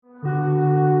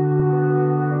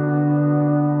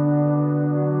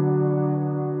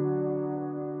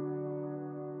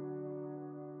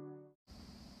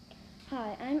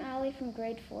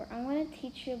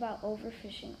teach you about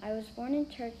overfishing. I was born in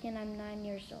Turkey and I'm 9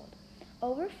 years old.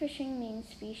 Overfishing means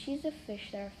species of fish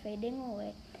that are fading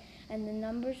away and the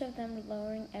numbers of them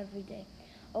lowering every day.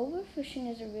 Overfishing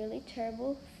is a really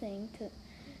terrible thing to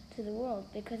the world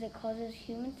because it causes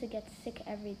humans to get sick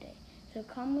every day. So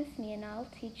come with me and I'll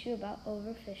teach you about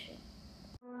overfishing.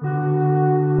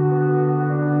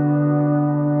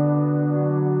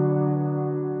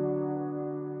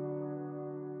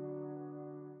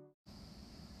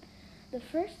 The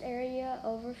first area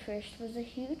overfished was a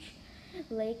huge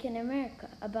lake in America.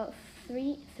 About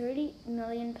 30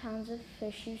 million pounds of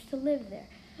fish used to live there.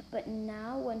 But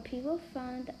now, when people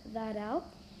found that out,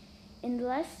 in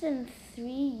less than 3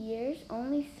 years,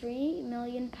 only 3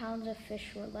 million pounds of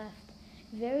fish were left.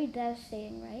 Very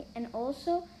devastating, right? And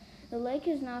also, the lake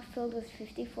is now filled with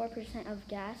 54% of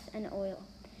gas and oil,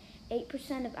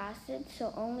 8% of acid,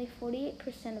 so only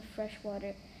 48% of fresh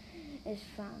water is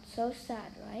found. So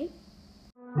sad, right?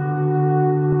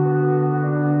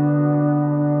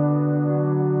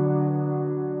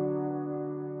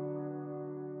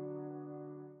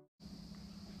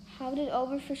 How did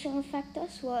overfishing affect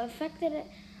us? Well, it affected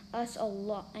us a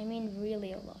lot. I mean,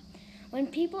 really a lot. When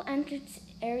people entered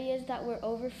areas that were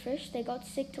overfished, they got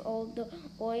sick to all the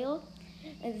oil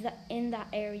in that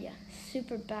area.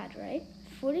 Super bad, right?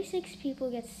 46 people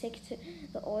get sick to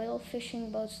the oil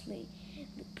fishing boats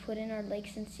put in our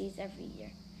lakes and seas every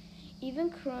year.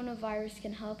 Even coronavirus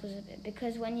can help us a bit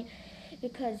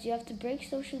because you have to break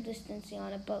social distancing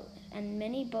on a boat, and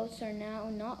many boats are now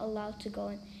not allowed to go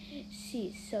in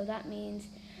seas. So that means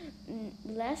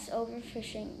less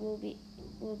overfishing will be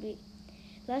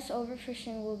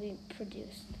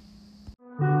produced.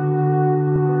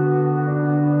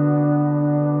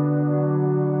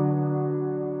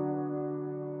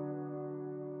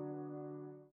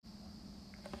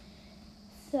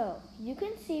 So, you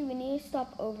can see we need to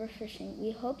stop overfishing.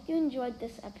 We hope you enjoyed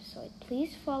this episode.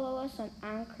 Please follow us on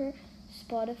Anchor,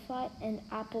 Spotify, and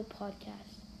Apple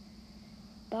Podcasts.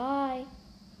 Bye!